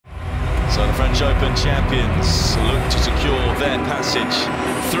So the French Open champions look to secure their passage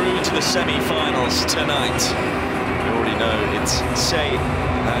through to the semi-finals tonight. You already know it's Say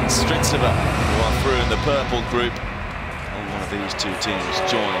and Stritzova who are through in the purple group. And one of these two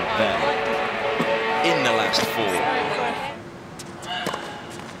teams join them in the last four.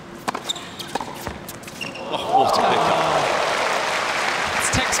 Oh, what a pickup.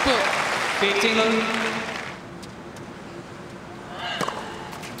 It's textbook. 15.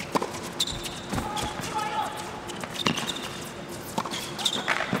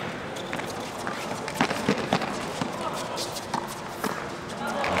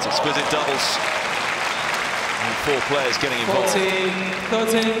 Exquisite doubles. And 4 players getting involved.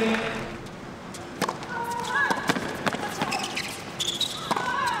 14.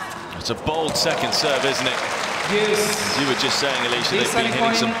 It's a bold second serve, isn't it? Yes. As you were just saying, Alicia, they've been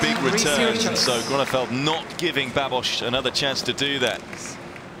hitting some big returns, and so Groenefeld not giving Babos another chance to do that.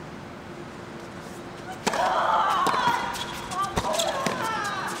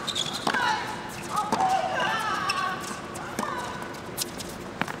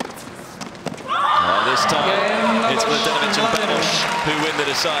 This time, it's Mladenovic and Babos who win the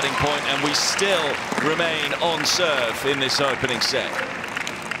deciding point, and we still remain on serve in this opening set.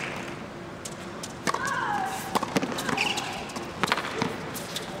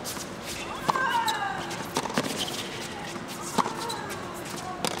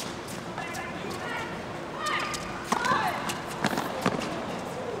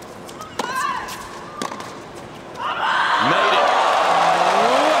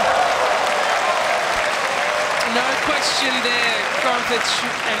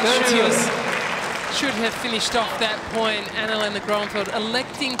 And Schuurs should have finished off that point. Groenefeld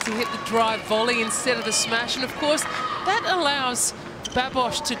electing to hit the drive volley instead of the smash, and of course that allows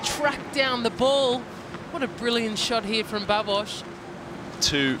Babos to track down the ball. What a brilliant shot here from Babos.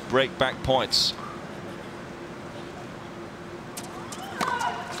 2 break-back points.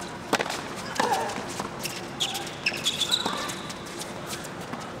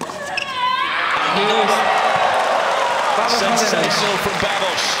 Sensational from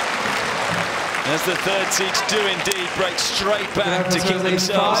Babos, as the third seeds do indeed break straight back to keep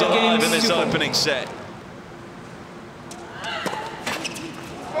themselves alive in this opening set.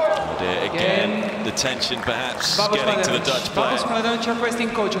 Oh dear, again, the tension perhaps getting to the Dutch player.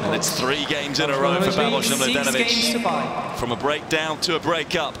 And it's 3 games in a row for Babos and Mladenovic. From a breakdown to a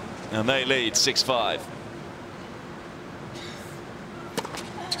break-up, and they lead 6-5.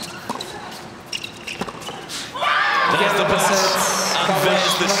 There's the pass, and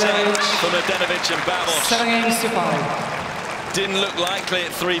there's the set for Mladenovic and Babos. 7 games to 5. Didn't look likely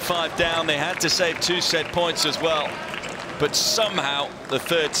at 3-5 down. They had to save 2 set points as well. But somehow the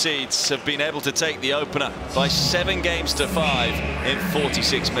third seeds have been able to take the opener by 7 games to 5 in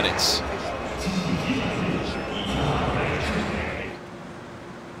 46 minutes.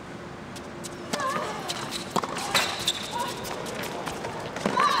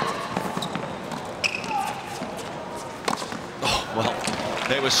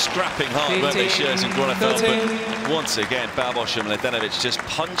 They were scrapping hard, weren't they, Schuurs and Groenefeld? But once again, Babos and Mladenovic just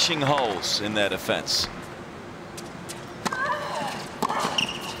punching holes in their defence.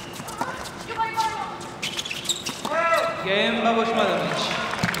 Game Babos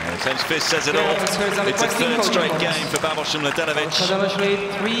Mladenovic. Sen's fist says it all. It's a 3rd straight game for Babos and Mladenovic. Mladenovic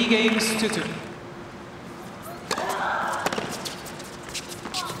lead 3 games to 2.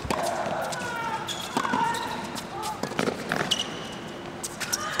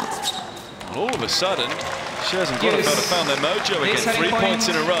 All of a sudden, Schuurs and Groenefeld have found their mojo again. 3 points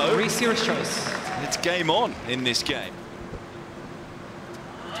in a row. It's game on in this game.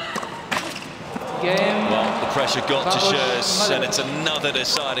 Well, the pressure got to Schuurs, and it's another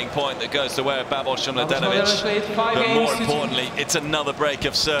deciding point that goes the way of Babos and Mladenovic. But more importantly, it's another break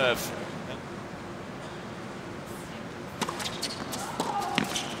of serve.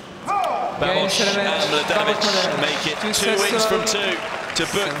 Babos and Mladenovic make it 2 wins from 2 to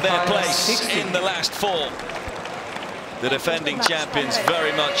book their place in the last 4. The defending champions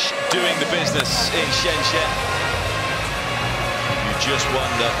very much doing the business in Shenzhen. You just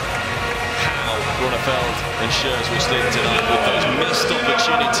wonder how Groenefeld and Schuurs will sleep tonight with those missed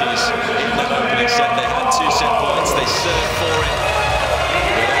opportunities in that opening set. They had 2 set points, they served for it,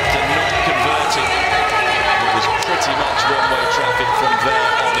 but after not converting, it was pretty much one-way traffic from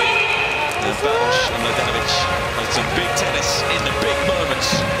there on in. And Babos and Mladenovic had some big tennis in the big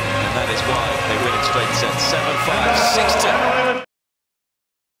moments, and that is why they win in straight sets. 7-5, 6-2.